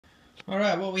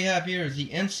Alright, what we have here is the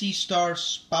NC Star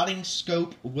spotting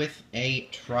scope with a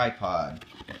tripod.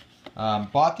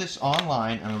 Bought this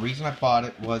online, and the reason I bought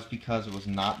it was because it was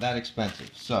not that expensive.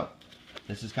 So,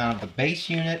 this is kind of the base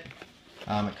unit.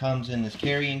 It comes in this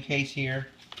carrying case here.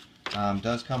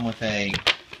 Does come with a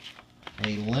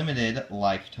limited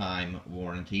lifetime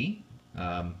warranty.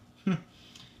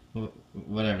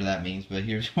 Whatever that means, but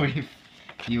here's where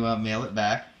you mail it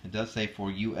back. It does say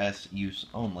for U.S. use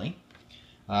only.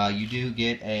 You do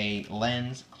get a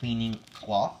lens cleaning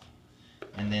cloth,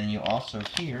 and then you also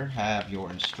here have your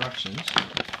instructions.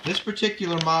 This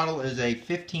particular model is a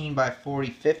 15 by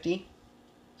 40/50.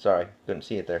 Sorry, couldn't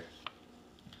see it there.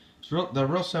 They're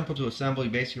real simple to assemble. You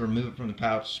basically remove it from the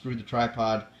pouch, screw the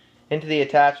tripod into the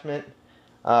attachment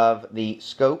of the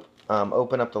scope.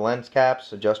 Open up the lens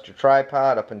caps, adjust your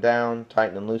tripod up and down,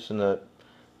 tighten and loosen the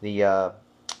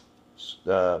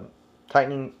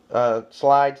tightening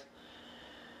slides.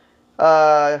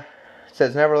 It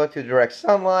says never look through direct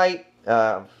sunlight.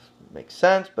 Makes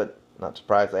sense, but not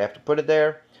surprised they have to put it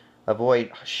there.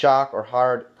 Avoid shock or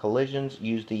hard collisions.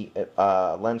 Use the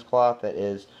lens cloth that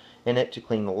is in it to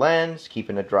clean the lens. Keep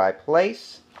in a dry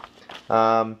place.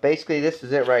 Basically, this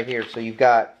is it right here. So you've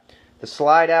got the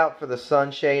slide out for the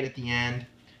sunshade at the end.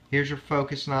 Here's your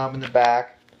focus knob in the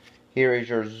back. Here is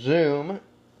your zoom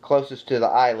closest to the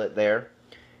eyelet there.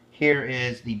 Here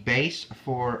is the base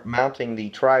for mounting the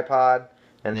tripod,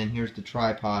 and then here's the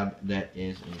tripod that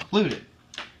is included.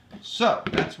 So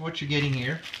that's what you're getting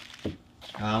here.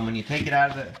 When you take it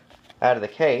out of the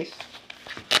case,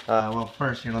 well,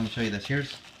 first here, let me show you this.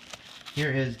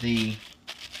 Here is the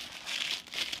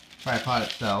tripod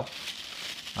itself.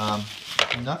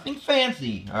 Nothing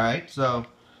fancy, alright, so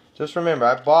just remember,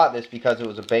 I bought this because it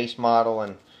was a base model,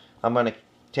 and I'm going to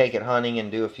take it hunting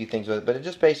and do a few things with it, but it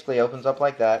just basically opens up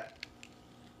like that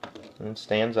and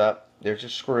stands up. There's a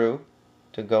screw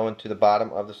to go into the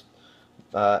bottom of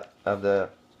the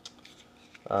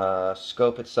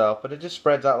scope itself, but it just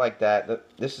spreads out like that.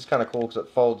 This is kind of cool because it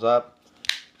folds up.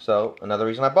 So another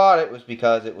reason I bought it was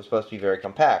because it was supposed to be very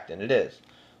compact, and it is.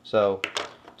 So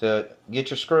to get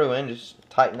your screw in, just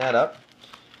tighten that up.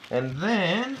 And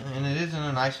then, and it is in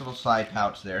a nice little side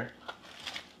pouch there.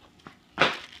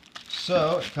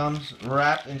 So it comes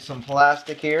wrapped in some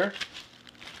plastic here.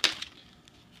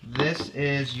 This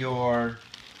is your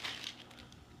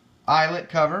eyelet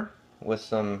cover with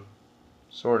some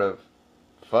sort of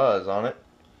fuzz on it.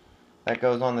 That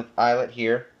goes on the eyelet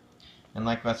here. And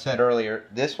like I said earlier,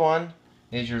 this one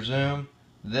is your zoom.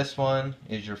 This one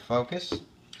is your focus.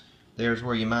 There's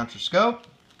where you mount your scope,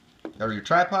 or your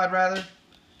tripod rather.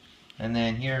 And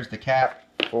then here's the cap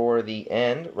for the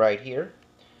end right here.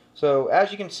 So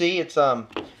as you can see, it's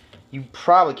you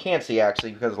probably can't see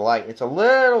actually because of the light. It's a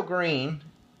little green,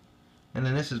 and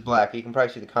then this is black. You can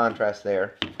probably see the contrast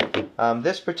there.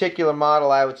 This particular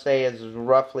model, I would say, is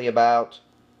roughly about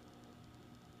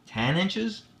 10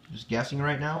 inches. Just guessing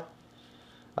right now.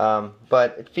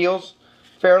 But it feels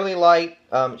fairly light.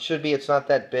 It should be. It's not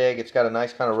that big. It's got a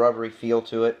nice kind of rubbery feel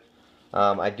to it.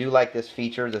 I do like this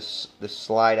feature, this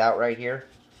slide out right here.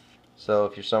 So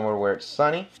if you're somewhere where it's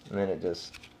sunny, and then it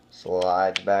just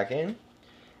slides back in.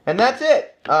 And that's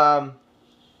it.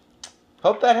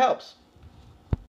 Hope that helps.